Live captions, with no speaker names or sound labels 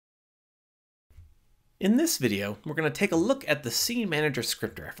In this video, we're going to take a look at the SceneManager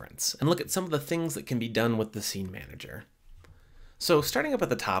script reference and look at some of the things that can be done with the SceneManager. So starting up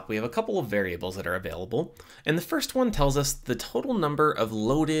at the top, we have a couple of variables that are available, and the first one tells us the total number of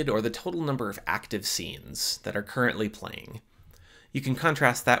loaded or the total number of active scenes that are currently playing. You can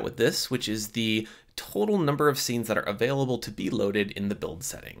contrast that with this, which is the total number of scenes that are available to be loaded in the build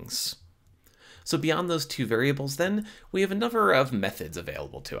settings. So beyond those two variables then, we have a number of methods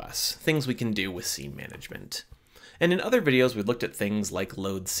available to us, things we can do with scene management. And in other videos we looked at things like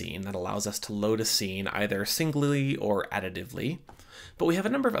load scene that allows us to load a scene either singly or additively, but we have a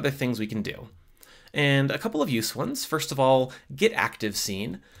number of other things we can do. And a couple of use ones. First of all, get active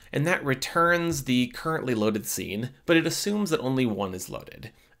scene, and that returns the currently loaded scene, but it assumes that only one is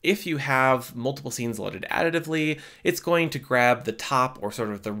loaded. If you have multiple scenes loaded additively, it's going to grab the top or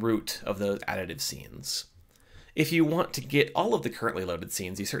sort of the root of those additive scenes. If you want to get all of the currently loaded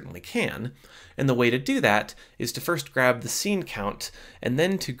scenes, you certainly can, and the way to do that is to first grab the scene count and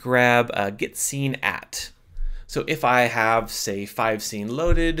then to grab get scene at. So if I have, say, 5 scene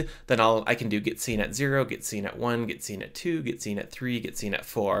loaded, then I can do get scene at 0, get scene at 1, get scene at 2, get scene at 3, get scene at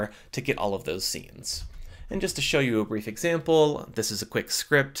 4 to get all of those scenes. And just to show you a brief example, this is a quick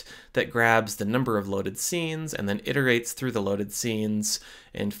script that grabs the number of loaded scenes and then iterates through the loaded scenes,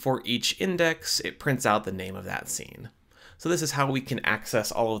 and for each index, it prints out the name of that scene. So this is how we can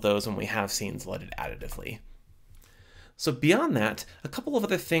access all of those when we have scenes loaded additively. So beyond that, a couple of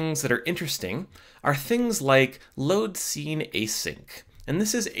other things that are interesting are things like load scene async. And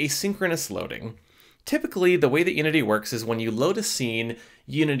this is asynchronous loading. Typically, the way that Unity works is when you load a scene,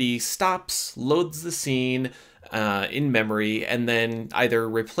 Unity stops, loads the scene in memory, and then either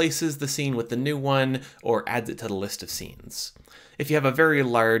replaces the scene with the new one or adds it to the list of scenes. If you have a very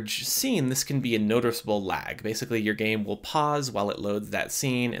large scene, this can be a noticeable lag. Basically, your game will pause while it loads that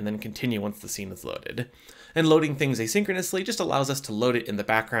scene and then continue once the scene is loaded. And loading things asynchronously just allows us to load it in the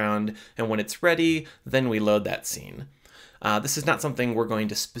background, and when it's ready, then we load that scene. This is not something we're going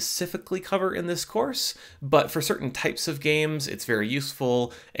to specifically cover in this course, but for certain types of games, it's very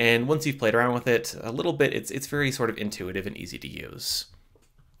useful, and once you've played around with it a little bit, it's very sort of intuitive and easy to use.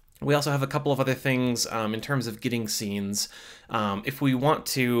 We also have a couple of other things in terms of getting scenes. If we want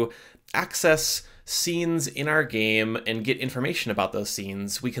to access scenes in our game and get information about those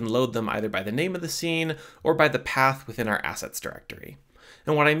scenes, we can load them either by the name of the scene or by the path within our assets directory.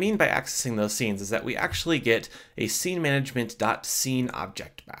 And what I mean by accessing those scenes is that we actually get a SceneManager.Scene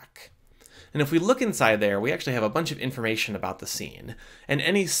object back. And if we look inside there, we actually have a bunch of information about the scene. And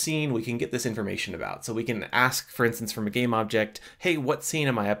any scene we can get this information about. So we can ask, for instance, from a game object, hey, what scene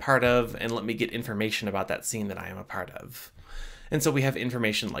am I a part of? And let me get information about that scene that I am a part of. And so we have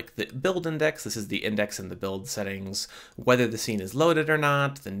information like the build index, this is the index in the build settings, whether the scene is loaded or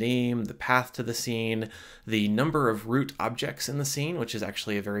not, the name, the path to the scene, the number of root objects in the scene, which is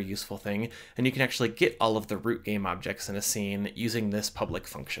actually a very useful thing, and you can actually get all of the root game objects in a scene using this public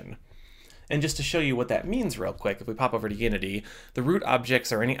function. And just to show you what that means real quick, if we pop over to Unity, the root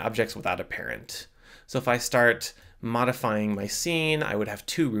objects are any objects without a parent. So if I start modifying my scene, I would have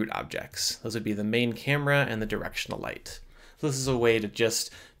 2 root objects. Those would be the main camera and the directional light. So this is a way to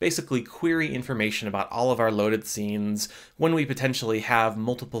just basically query information about all of our loaded scenes when we potentially have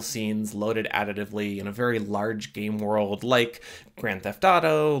multiple scenes loaded additively in a very large game world like Grand Theft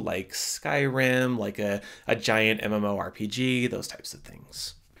Auto, like Skyrim, like a giant MMORPG, those types of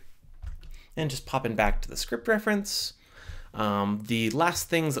things. And just popping back to the script reference, the last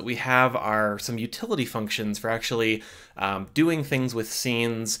things that we have are some utility functions for actually doing things with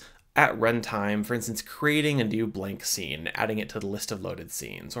scenes at runtime, for instance, creating a new blank scene, adding it to the list of loaded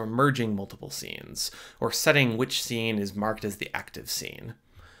scenes, or merging multiple scenes, or setting which scene is marked as the active scene.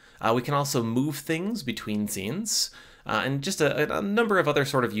 We can also move things between scenes, and just a number of other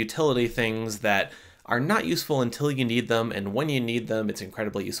sort of utility things that are not useful until you need them, and when you need them, it's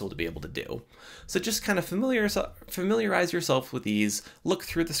incredibly useful to be able to do. So just kind of familiarize yourself with these, look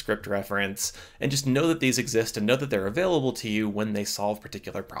through the script reference, and just know that these exist and know that they're available to you when they solve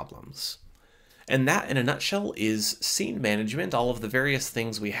particular problems. And that, in a nutshell, is scene management, all of the various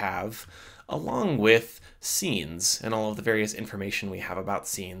things we have, along with scenes and all of the various information we have about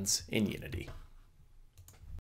scenes in Unity.